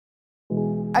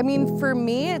I mean, for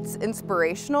me, it's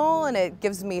inspirational and it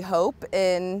gives me hope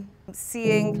in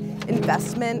seeing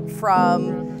investment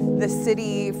from the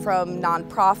city, from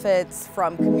nonprofits,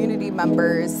 from community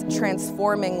members,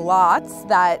 transforming lots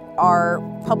that are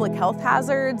public health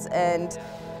hazards and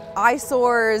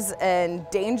eyesores and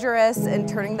dangerous and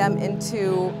turning them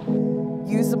into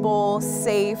usable,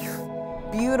 safe,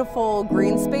 beautiful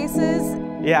green spaces.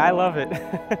 Yeah, I love it.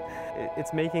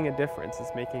 It's making a difference.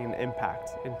 It's making an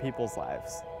impact in people's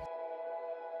lives.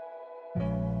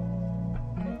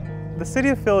 The city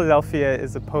of Philadelphia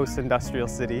is a post-industrial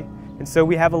city, and so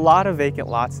we have a lot of vacant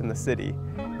lots in the city.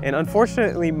 And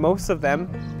unfortunately, most of them,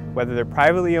 whether they're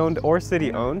privately owned or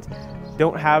city-owned,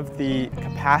 don't have the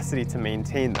capacity to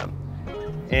maintain them.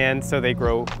 And so they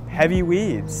grow heavy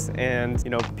weeds, and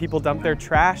people dump their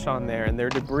trash on there and their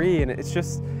debris, and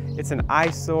it's an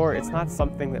eyesore. It's not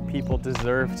something that people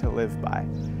deserve to live by.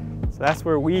 So that's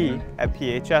where we at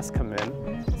PHS come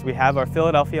in. So we have our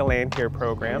Philadelphia LandCare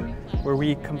program where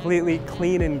we completely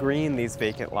clean and green these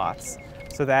vacant lots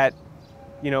so that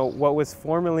what was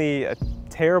formerly a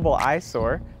terrible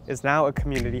eyesore is now a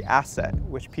community asset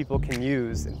which people can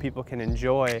use and people can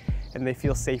enjoy and they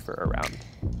feel safer around.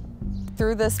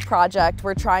 Through this project,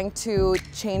 we're trying to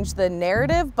change the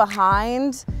narrative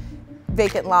behind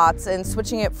vacant lots and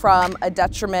switching it from a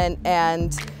detriment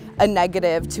and a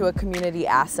negative to a community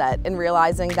asset, and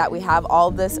realizing that we have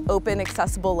all this open,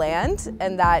 accessible land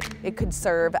and that it could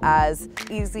serve as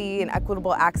easy and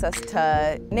equitable access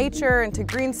to nature and to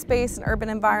green space and urban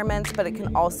environments, but it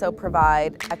can also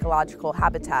provide ecological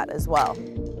habitat as well.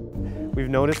 We've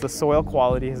noticed the soil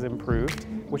quality has improved,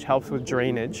 which helps with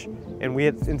drainage, and we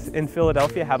in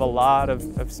Philadelphia have a lot of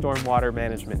stormwater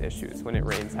management issues when it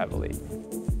rains heavily.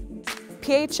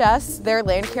 PHS, their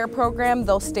LandCare program,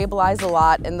 they'll stabilize a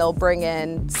lot and they'll bring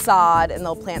in sod and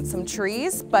they'll plant some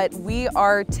trees, but we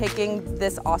are taking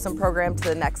this awesome program to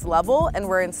the next level and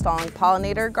we're installing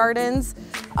pollinator gardens,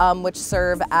 which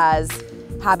serve as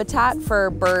habitat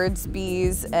for birds,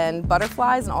 bees, and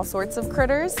butterflies and all sorts of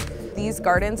critters. These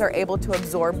gardens are able to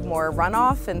absorb more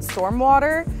runoff and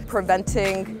stormwater,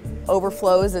 preventing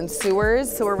overflows in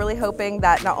sewers. So we're really hoping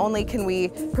that not only can we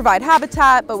provide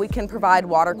habitat, but we can provide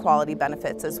water quality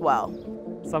benefits as well.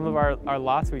 Some of our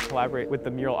lots, we collaborate with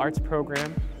the Mural Arts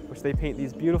program, which they paint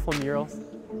these beautiful murals.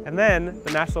 And then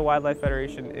the National Wildlife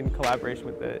Federation, in collaboration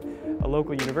with a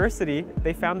local university,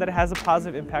 they found that it has a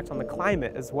positive impact on the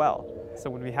climate as well. So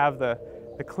when we have the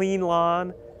clean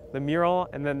lawn, the mural,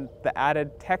 and then the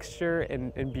added texture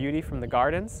and beauty from the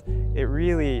gardens, it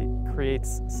really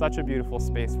creates such a beautiful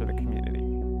space for the community.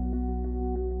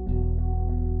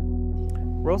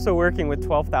 We're also working with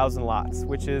 12,000 lots,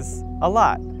 which is a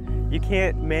lot. You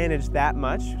can't manage that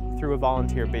much through a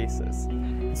volunteer basis.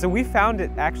 So we found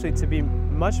it actually to be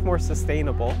much more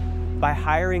sustainable by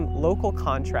hiring local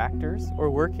contractors or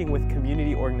working with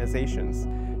community organizations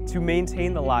to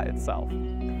maintain the lot itself.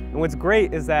 And what's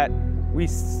great is that we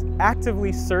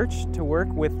actively search to work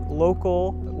with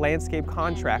local landscape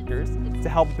contractors to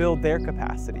help build their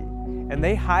capacity. And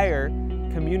they hire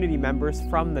community members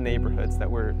from the neighborhoods that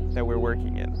we're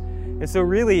working in. And so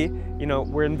really,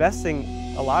 we're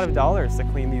investing a lot of dollars to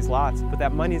clean these lots, but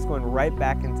that money is going right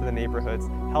back into the neighborhoods,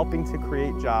 helping to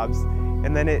create jobs,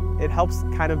 and then it helps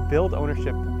kind of build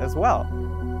ownership as well.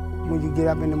 When you get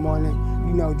up in the morning,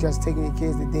 just taking your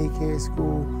kids to daycare,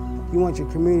 school, you want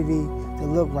your community to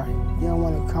look right. You don't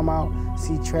want to come out,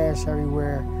 see trash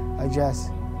everywhere, or just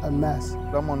a mess.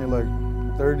 I'm only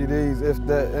like 30 days, if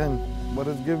that, in, but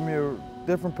it's given me a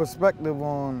different perspective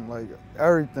on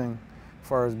everything, as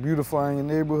far as beautifying your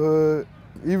neighborhood.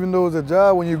 Even though it's a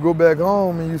job, when you go back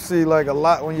home and you see a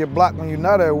lot when you're blocked, when you're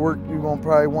not at work, you're gonna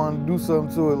probably want to do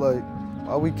something to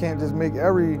it. We can't just make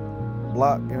every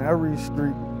block and every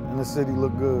street in the city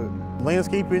look good.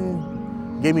 Landscaping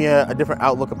gave me a different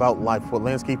outlook about life. What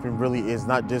landscaping really is,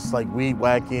 not just weed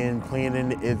whacking,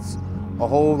 cleaning, it's a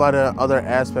whole lot of other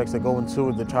aspects that go into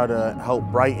it to try to help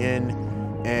brighten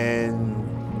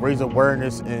and raise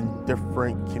awareness in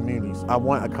different communities. I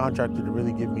want a contractor to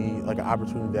really give me an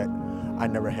opportunity that I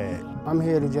never had. I'm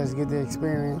here to just get the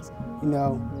experience,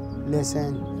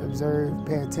 listen, observe,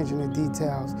 pay attention to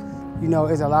details.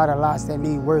 There's a lot of lots that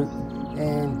need work,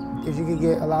 and if you can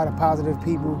get a lot of positive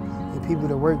people and people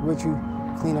to work with you,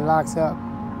 clean the lots up,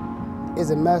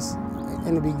 it's a mess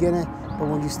in the beginning, but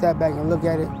when you step back and look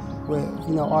at it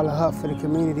with all the help for the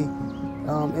community,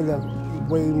 it looks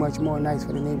way much more nice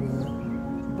for the neighborhood.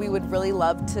 We would really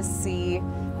love to see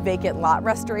vacant lot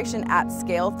restoration at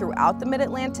scale throughout the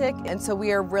Mid-Atlantic, and so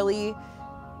we are really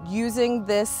using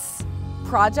this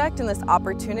project and this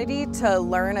opportunity to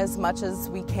learn as much as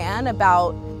we can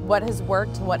about what has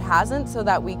worked and what hasn't so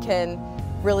that we can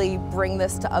really bring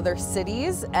this to other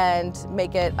cities and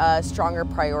make it a stronger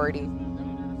priority.